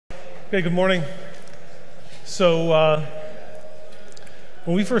Okay, good morning. So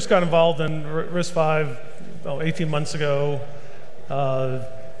when we first got involved in RISC-V 18 months ago,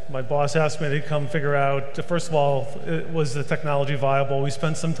 my boss asked me to come figure out, first of all, was the technology viable? We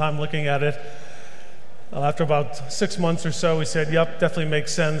spent some time looking at it. After about 6 months or so, we said, yep, definitely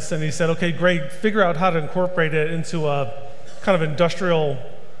makes sense. And he said, okay, great, figure out how to incorporate it into a kind of industrial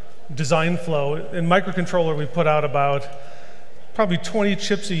design flow. In microcontroller, we put out about probably 20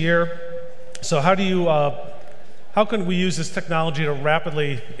 chips a year. So how can we use this technology to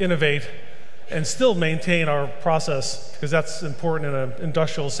rapidly innovate and still maintain our process? Because that's important in an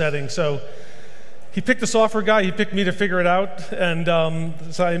industrial setting. So he picked the software guy, he picked me to figure it out, and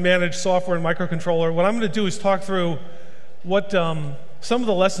so I manage software and microcontroller. What I'm going to do is talk through what some of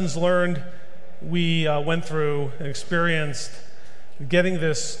the lessons learned we went through and experienced getting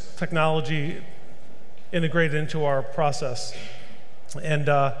this technology integrated into our process, and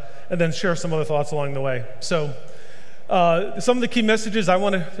then share some other thoughts along the way. So some of the key messages I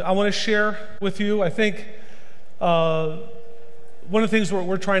want to share with you. I think one of the things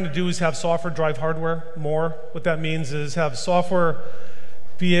we're trying to do is have software drive hardware more. What that means is have software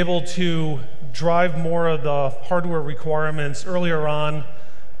be able to drive more of the hardware requirements earlier on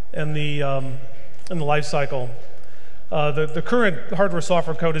in the life cycle. The current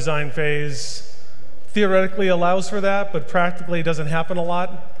hardware-software co-design phase theoretically allows for that, but practically it doesn't happen a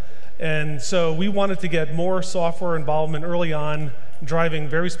lot. And so we wanted to get more software involvement early on, driving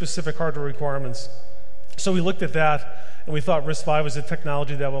very specific hardware requirements. So we looked at that, and we thought RISC-V was a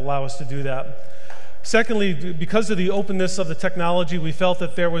technology that would allow us to do that. Secondly, because of the openness of the technology, we felt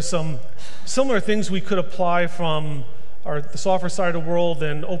that there was some similar things we could apply from the software side of the world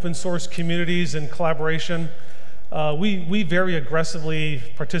and open source communities and collaboration. We very aggressively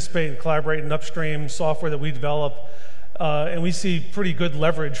participate and collaborate in upstream software that we develop, and we see pretty good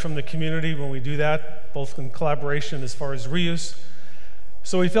leverage from the community when we do that, both in collaboration as far as reuse.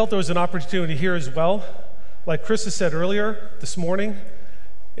 So we felt there was an opportunity here as well. Like Chris has said earlier this morning,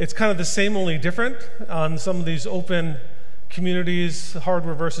 it's kind of the same, only different on some of these open communities,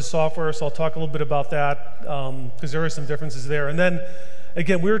 hardware versus software, so I'll talk a little bit about that because there are some differences there. And then,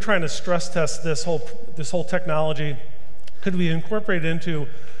 again, we were trying to stress test this whole technology. Could we incorporate it into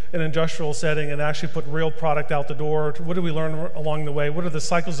an industrial setting and actually put real product out the door? What do we learn along the way? What are the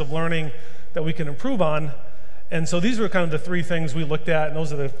cycles of learning that we can improve on? And so these were kind of the three things we looked at, and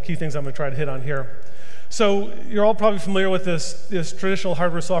those are the key things I'm going to try to hit on here. So you're all probably familiar with this traditional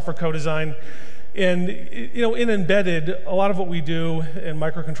hardware-software co-design. And in embedded, a lot of what we do in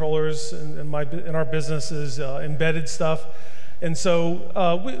microcontrollers in our business is embedded stuff. And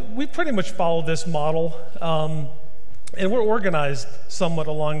so we pretty much follow this model, and we're organized somewhat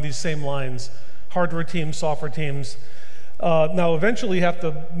along these same lines: hardware teams, software teams. Now, eventually, you have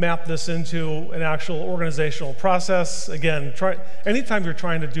to map this into an actual organizational process. Again, anytime you're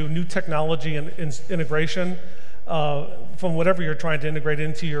trying to do new technology and integration from whatever you're trying to integrate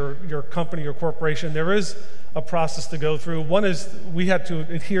into your company, your corporation, there is a process to go through. One is we had to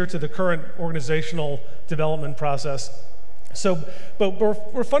adhere to the current organizational development process. So, but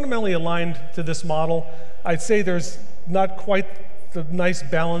we're fundamentally aligned to this model. I'd say there's not quite the nice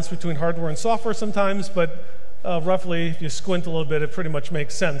balance between hardware and software sometimes, but roughly, if you squint a little bit, it pretty much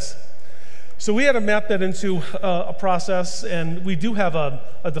makes sense. So we had to map that into a process, and we do have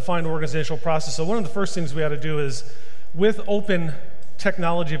a defined organizational process. So one of the first things we had to do is, with open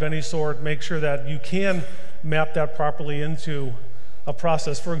technology of any sort, make sure that you can map that properly into a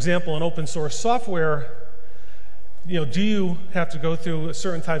process. For example, in open source software, do you have to go through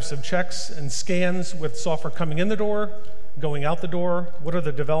certain types of checks and scans with software coming in the door, going out the door? What are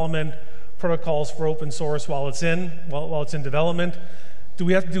the development protocols for open source while it's in development? Do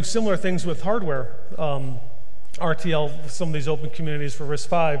we have to do similar things with hardware? RTL, some of these open communities for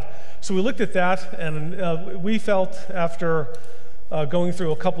RISC-V. So we looked at that, and we felt after going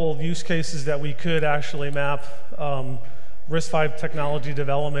through a couple of use cases that we could actually map RISC-V technology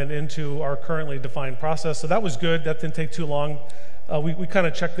development into our currently defined process. So that was good. That didn't take too long. We kind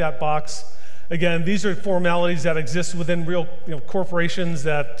of checked that box. Again, these are formalities that exist within real corporations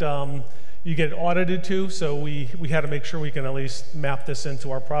that you get audited to. So we had to make sure we can at least map this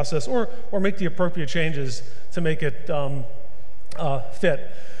into our process, or make the appropriate changes to make it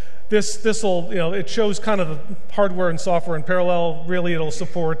fit. This will it shows kind of the hardware and software in parallel. Really, it'll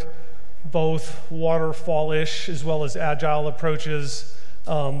support both waterfall-ish as well as agile approaches,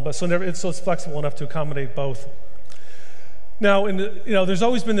 but so it's flexible enough to accommodate both. Now, there's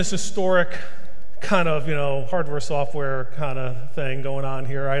always been this historic kind of hardware software kind of thing going on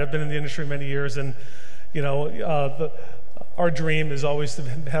here. I've been in the industry many years, and our dream is always to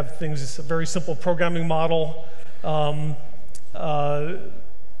have things, a very simple programming model. Of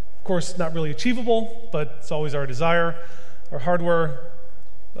course, not really achievable, but it's always our desire. Our hardware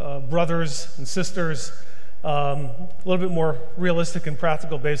brothers and sisters, a little bit more realistic and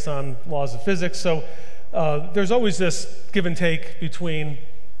practical based on laws of physics. So there's always this give and take between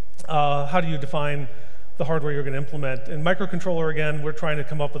how do you define the hardware you're going to implement. In microcontroller, again, we're trying to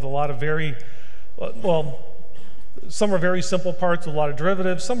come up with a lot of very, well, some are very simple parts with a lot of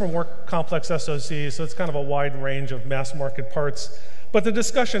derivatives, some are more complex SoCs, so it's kind of a wide range of mass market parts. But the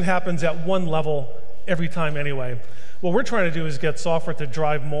discussion happens at one level every time anyway. What we're trying to do is get software to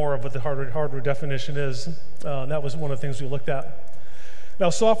drive more of what the hardware definition is. That was one of the things we looked at. Now,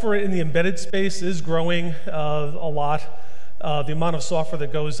 software in the embedded space is growing a lot. The amount of software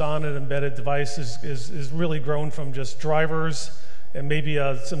that goes on an embedded device is really grown from just drivers and maybe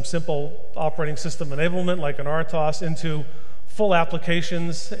some simple operating system enablement like an RTOS into full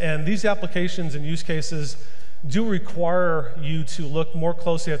applications. And these applications and use cases do require you to look more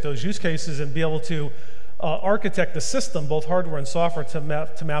closely at those use cases and be able to architect the system, both hardware and software, to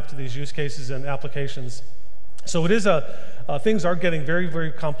map to these use cases and applications. So it is things are getting very,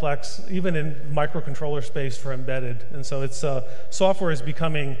 very complex, even in microcontroller space for embedded. And so it's software is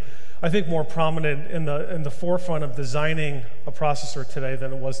becoming, I think, more prominent in the forefront of designing a processor today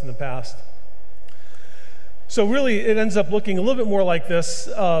than it was in the past. So really, it ends up looking a little bit more like this.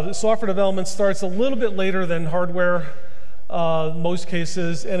 Software development starts a little bit later than hardware, most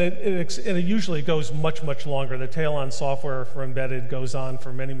cases, and it usually goes much, much longer. The tail on software for embedded goes on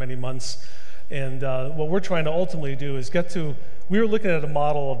for many, many months. And what we're trying to ultimately do is we were looking at a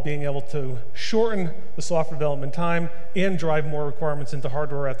model of being able to shorten the software development time and drive more requirements into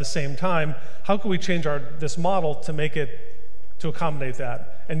hardware at the same time. How can we change this model to accommodate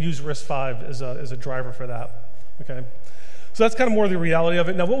that and use RISC-V as a driver for that? Okay, so that's kind of more the reality of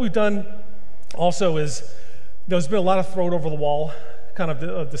it. Now, what we've done also is there's been a lot of throw it over the wall kind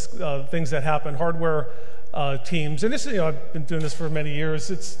of things that happen. Hardware teams, and this, I've been doing this for many years.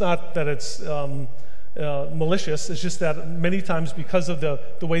 It's not that it's malicious. It's just that many times, because of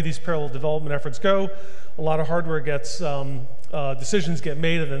the way these parallel development efforts go, a lot of hardware gets decisions get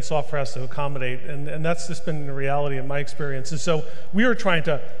made, and then software has to accommodate, and that's just been the reality in my experience. And so we want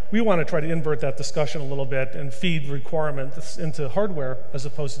to try to invert that discussion a little bit and feed requirements into hardware as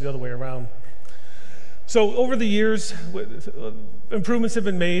opposed to the other way around. So over the years, improvements have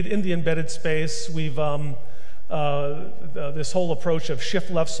been made in the embedded space. We've this whole approach of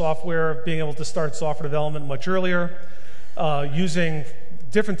shift-left software, being able to start software development much earlier, using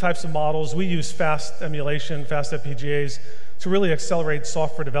different types of models. We use fast emulation, fast FPGAs, to really accelerate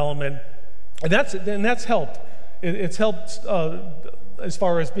software development, and that's helped. It's helped as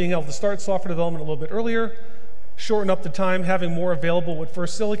far as being able to start software development a little bit earlier, shorten up the time, having more available with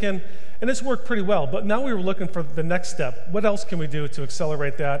first silicon. And it's worked pretty well, but now we were looking for the next step. What else can we do to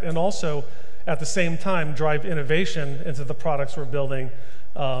accelerate that and also, at the same time, drive innovation into the products we're building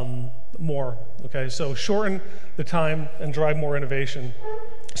more? Okay, so shorten the time and drive more innovation.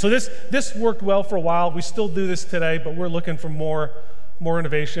 So this worked well for a while. We still do this today, but we're looking for more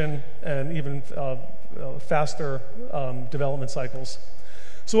innovation and even faster development cycles.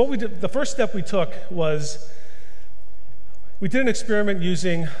 So what we did, the first step we took was we did an experiment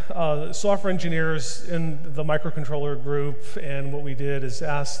using software engineers in the microcontroller group, and what we did is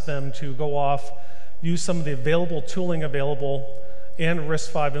ask them to go off, use some of the available tooling available and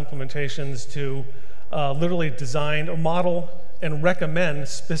RISC-V implementations to literally design or model and recommend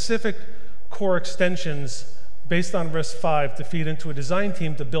specific core extensions based on RISC-V to feed into a design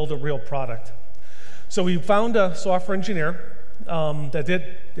team to build a real product. So we found a software engineer that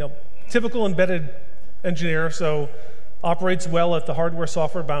did, typical embedded engineer, so operates well at the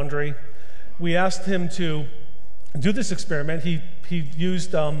hardware-software boundary. We asked him to do this experiment. He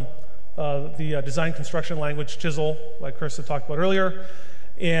used the design construction language Chisel, like Chris had talked about earlier,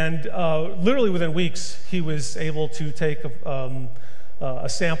 and literally within weeks, he was able to take a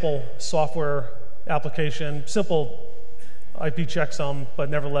sample software application, simple IP checksum,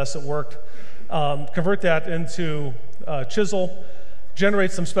 but nevertheless it worked, convert that into Chisel, generate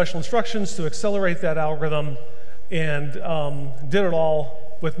some special instructions to accelerate that algorithm, and did it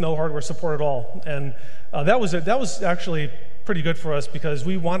all with no hardware support at all. And that was actually pretty good for us because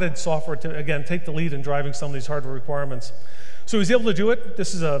we wanted software to, again, take the lead in driving some of these hardware requirements. So he was able to do it.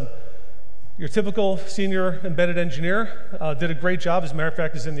 This is your typical senior embedded engineer. Did a great job. As a matter of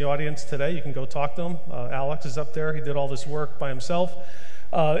fact, he's in the audience today. You can go talk to him. Alex is up there. He did all this work by himself.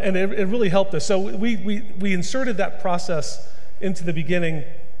 And it really helped us. So we inserted that process into the beginning.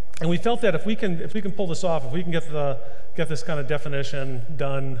 And we felt that if we can pull this off, if we can get the get this kind of definition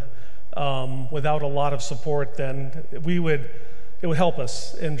done without a lot of support, then it would help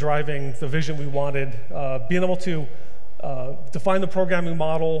us in driving the vision we wanted, being able to define the programming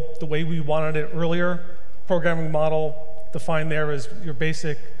model the way we wanted it earlier. Programming model defined there as your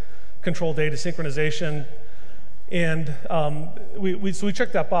basic control data synchronization. And so we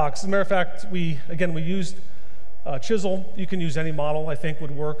checked that box. As a matter of fact, we used Chisel. You can use any model, I think,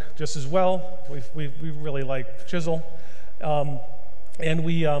 would work just as well. We really like Chisel. And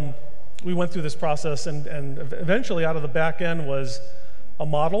we went through this process, and eventually out of the back end was a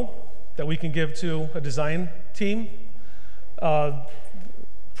model that we can give to a design team,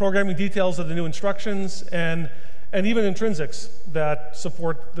 programming details of the new instructions, and even intrinsics that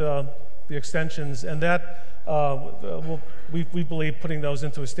support the extensions. And that, we believe putting those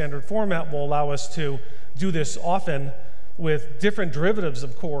into a standard format will allow us to do this often with different derivatives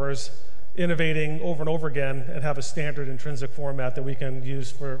of cores, innovating over and over again, and have a standard intrinsic format that we can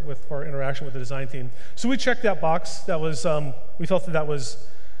use for our interaction with the design team. So we checked that box. That was, we felt that was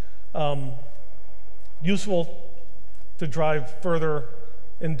useful to drive further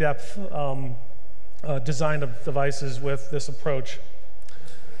in-depth design of devices with this approach.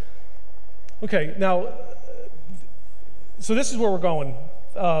 Okay, now, so this is where we're going.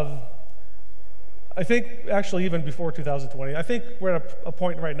 I think, actually, even before 2020, I think we're at a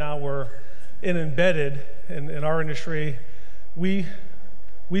point right now where in embedded, in our industry, we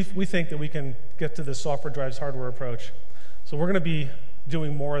think that we can get to this software drives hardware approach. So we're going to be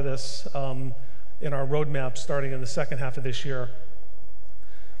doing more of this in our roadmap starting in the second half of this year.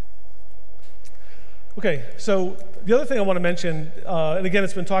 Okay, so the other thing I want to mention, and again,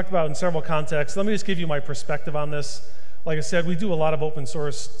 it's been talked about in several contexts. Let me just give you my perspective on this. Like I said, we do a lot of open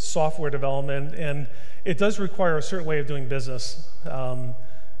source software development, and it does require a certain way of doing business.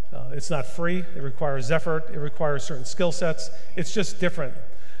 It's not free. It requires effort. It requires certain skill sets. It's just different.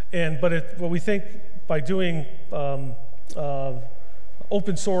 But what we think by doing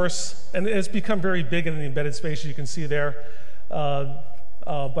open source, and it's become very big in the embedded space, as you can see there.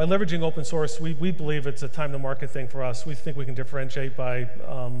 By leveraging open source, we believe it's a time-to-market thing for us. We think we can differentiate by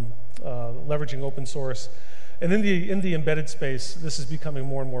leveraging open source. And in the embedded space, this is becoming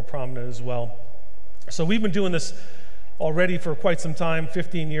more and more prominent as well. So we've been doing this already for quite some time,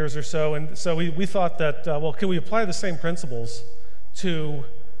 15 years or so, and so we thought that, well, can we apply the same principles to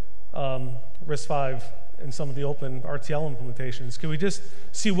RISC-V and some of the open RTL implementations? Can we just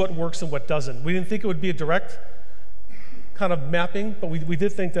see what works and what doesn't? We didn't think it would be a direct kind of mapping, but we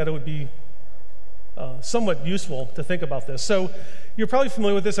did think that it would be somewhat useful to think about this. So you're probably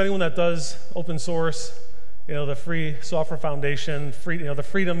familiar with this, anyone that does open source, the Free Software Foundation, the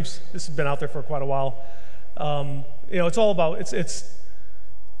freedoms. This has been out there for quite a while. It's all about, it's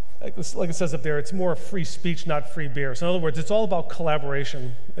like it says up there, it's more free speech, not free beer. So in other words, it's all about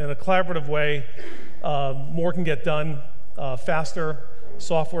collaboration. In a collaborative way, more can get done faster.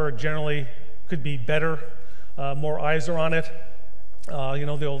 Software generally could be better. More eyes are on it.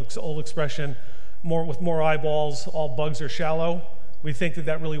 The old expression, with more eyeballs, all bugs are shallow. We think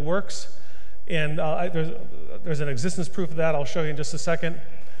that really works. And there's an existence proof of that. I'll show you in just a second.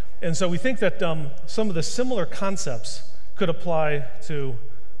 And so we think that some of the similar concepts could apply to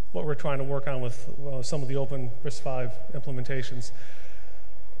what we're trying to work on with some of the open RISC-V implementations.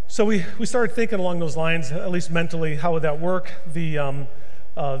 So we started thinking along those lines, at least mentally, how would that work? The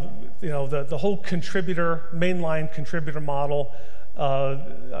whole contributor, mainline contributor model,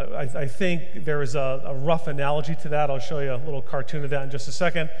 I think there is a rough analogy to that. I'll show you a little cartoon of that in just a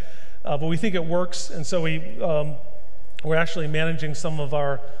second. But we think it works, and so we're actually managing some of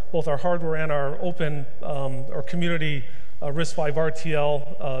both our hardware and our open or community RISC-V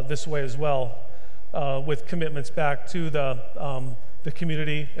RTL this way as well, with commitments back to the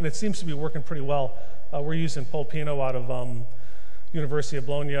community, and it seems to be working pretty well. We're using Polpino out of University of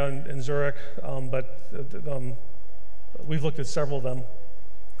Bologna in Zurich, but we've looked at several of them.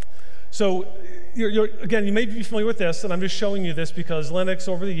 So again, you may be familiar with this, and I'm just showing you this because Linux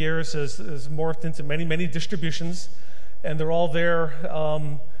over the years has morphed into many, many distributions, and they're all there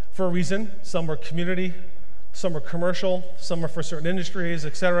for a reason. Some are community, some are commercial, some are for certain industries,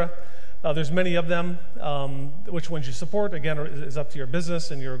 etc. There's many of them. Which ones you support, again, is up to your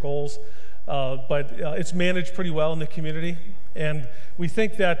business and your goals. But it's managed pretty well in the community. And we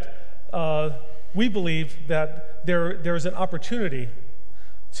think that, we believe that there is an opportunity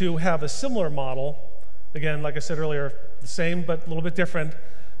to have a similar model, again, like I said earlier, the same but a little bit different,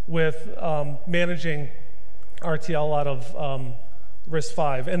 with managing RTL out of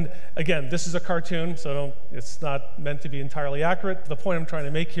RISC-V. And again, this is a cartoon, so it's not meant to be entirely accurate. The point I'm trying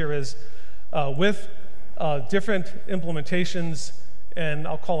to make here is with different implementations, and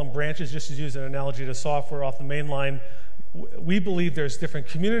I'll call them branches just to use an analogy to software off the main line. We believe there's different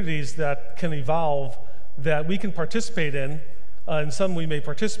communities that can evolve that we can participate in. And some we may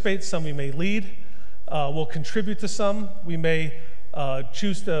participate, some we may lead. We'll contribute to some. We may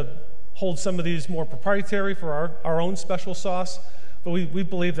choose to hold some of these more proprietary for our own special sauce. But we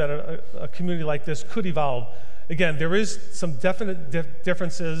believe that a community like this could evolve. Again, there is some definite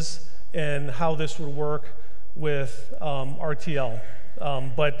differences in how this would work with RTL.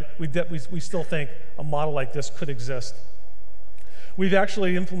 But we still think a model like this could exist. We've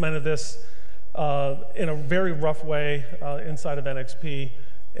actually implemented this in a very rough way inside of NXP,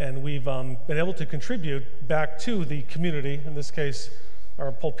 and we've been able to contribute back to the community, in this case,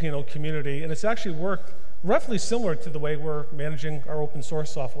 our Pulpino community, and it's actually worked roughly similar to the way we're managing our open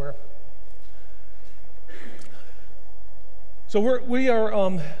source software. So we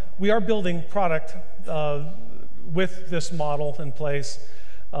are building product with this model in place.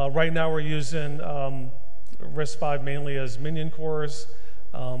 Right now we're using RISC-V mainly as minion cores,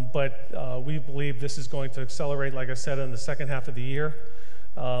 but we believe this is going to accelerate, like I said, in the second half of the year.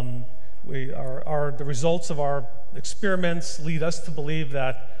 The results of our experiments lead us to believe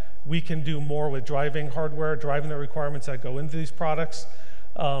that we can do more with driving hardware, driving the requirements that go into these products.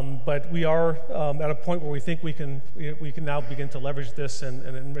 But we are at a point where we think we can now begin to leverage this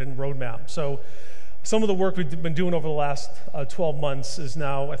in roadmap. So some of the work we've been doing over the last 12 months is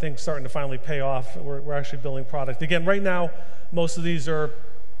now, I think, starting to finally pay off. We're actually building product. Again, right now, most of these are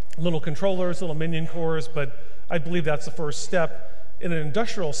little controllers, little minion cores, but I believe that's the first step. In an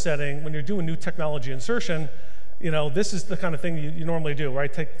industrial setting, when you're doing new technology insertion, this is the kind of thing you normally do,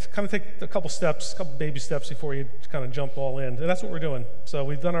 right? Take a couple baby steps before you kind of jump all in. And that's what we're doing. So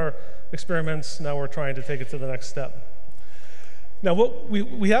we've done our experiments. Now we're trying to take it to the next step. Now what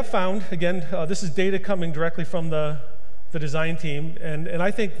we have found, again, this is data coming directly from the design team. And I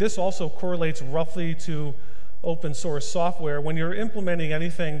think this also correlates roughly to open source software. When you're implementing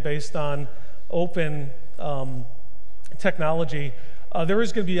anything based on open technology, there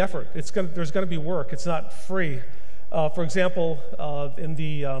is going to be effort. There's going to be work. It's not free. For example, in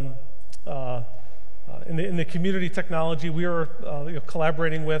the community technology we were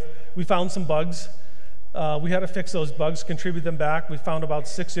collaborating with, we found some bugs. We had to fix those bugs, contribute them back. We found about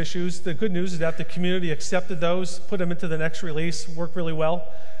 6 issues. The good news is that the community accepted those, put them into the next release, worked really well.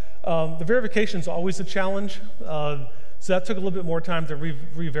 The verification is always a challenge. So that took a little bit more time to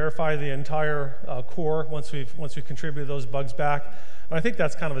re-verify the entire core once we've contributed those bugs back. And I think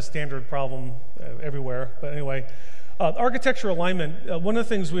that's kind of a standard problem everywhere. But anyway, architecture alignment. One of the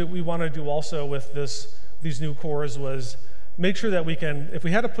things we want to do also with these new cores was make sure that we can, if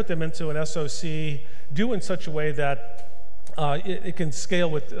we had to put them into an SoC, do in such a way that it can scale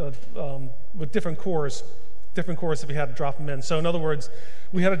with different cores if we had to drop them in. So in other words,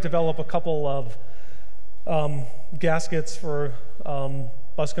 we had to develop a couple of gaskets for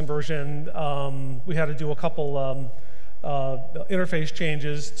bus conversion. We had to do a couple interface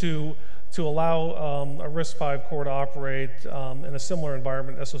changes to allow a RISC-V core to operate in a similar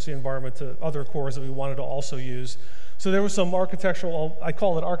environment, SoC environment, to other cores that we wanted to also use. So there was some architectural, I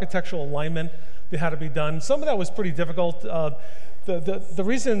call it architectural alignment, that had to be done. Some of that was pretty difficult. The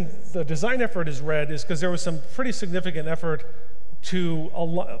reason the design effort is red is because there was some pretty significant effort to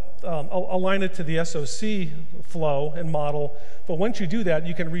align it to the SoC flow and model. But once you do that,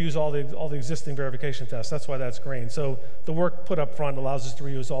 you can reuse all the existing verification tests. That's why that's green. So the work put up front allows us to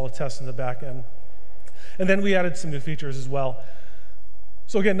reuse all the tests in the back end. And then we added some new features as well.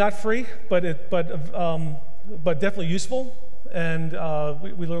 So again, not free, but definitely useful. And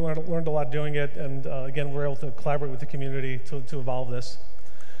we learned a lot doing it. And again, we're able to collaborate with the community to evolve this.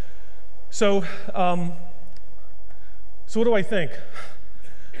 So. So what do I think?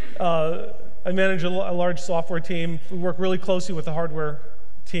 I manage a large software team. We work really closely with the hardware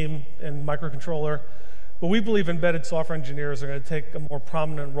team and microcontroller. But we believe embedded software engineers are going to take a more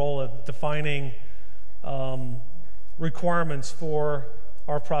prominent role at defining requirements for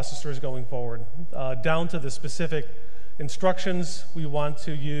our processors going forward, down to the specific instructions we want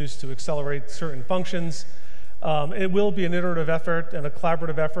to use to accelerate certain functions. It will be an iterative effort and a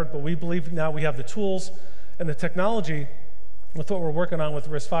collaborative effort, but we believe now we have the tools and the technology with what we're working on with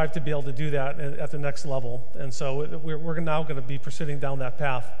RISC-V to be able to do that at the next level. And so we're now going to be proceeding down that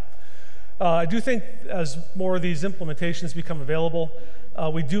path. I do think as more of these implementations become available,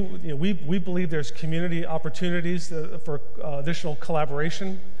 we believe there's community opportunities for additional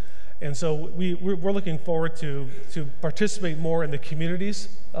collaboration. And so we're looking forward to participate more in the communities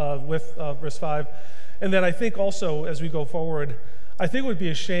with RISC-V. And then I think also as we go forward, I think it would be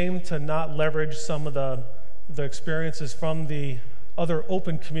a shame to not leverage some of the experiences from the other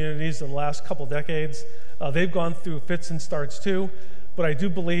open communities in the last couple decades. They've gone through fits and starts too, but I do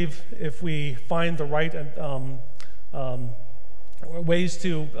believe if we find the right ways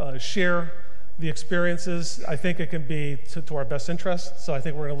to share the experiences, I think it can be to our best interest. So I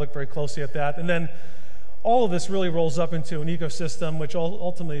think we're going to look very closely at that. And then all of this really rolls up into an ecosystem, which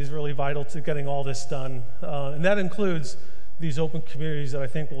ultimately is really vital to getting all this done. And that includes these open communities that I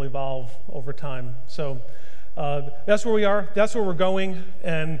think will evolve over time. So that's where we are. That's where we're going.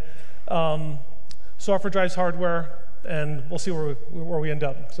 And software drives hardware, and we'll see where we end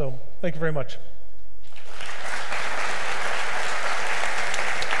up. So thank you very much.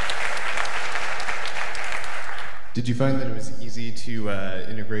 Did you find that it was easy to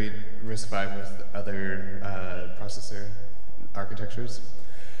integrate RISC-V with other processor architectures?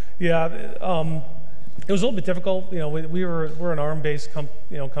 Yeah, it was a little bit difficult. You know, we're an ARM-based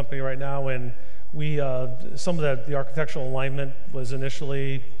company right now, and some of the architectural alignment was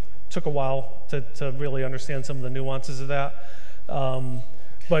initially took a while to really understand some of the nuances of that.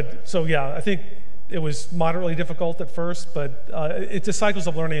 But so yeah, I think it was moderately difficult at first, but it's just cycles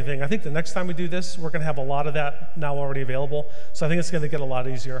of learning anything. I think the next time we do this, we're going to have a lot of that now already available. So I think it's going to get a lot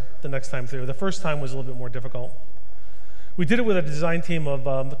easier the next time through. The first time was a little bit more difficult. We did it with a design team of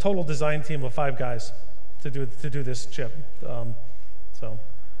a total design team of 5 guys to do this chip. So.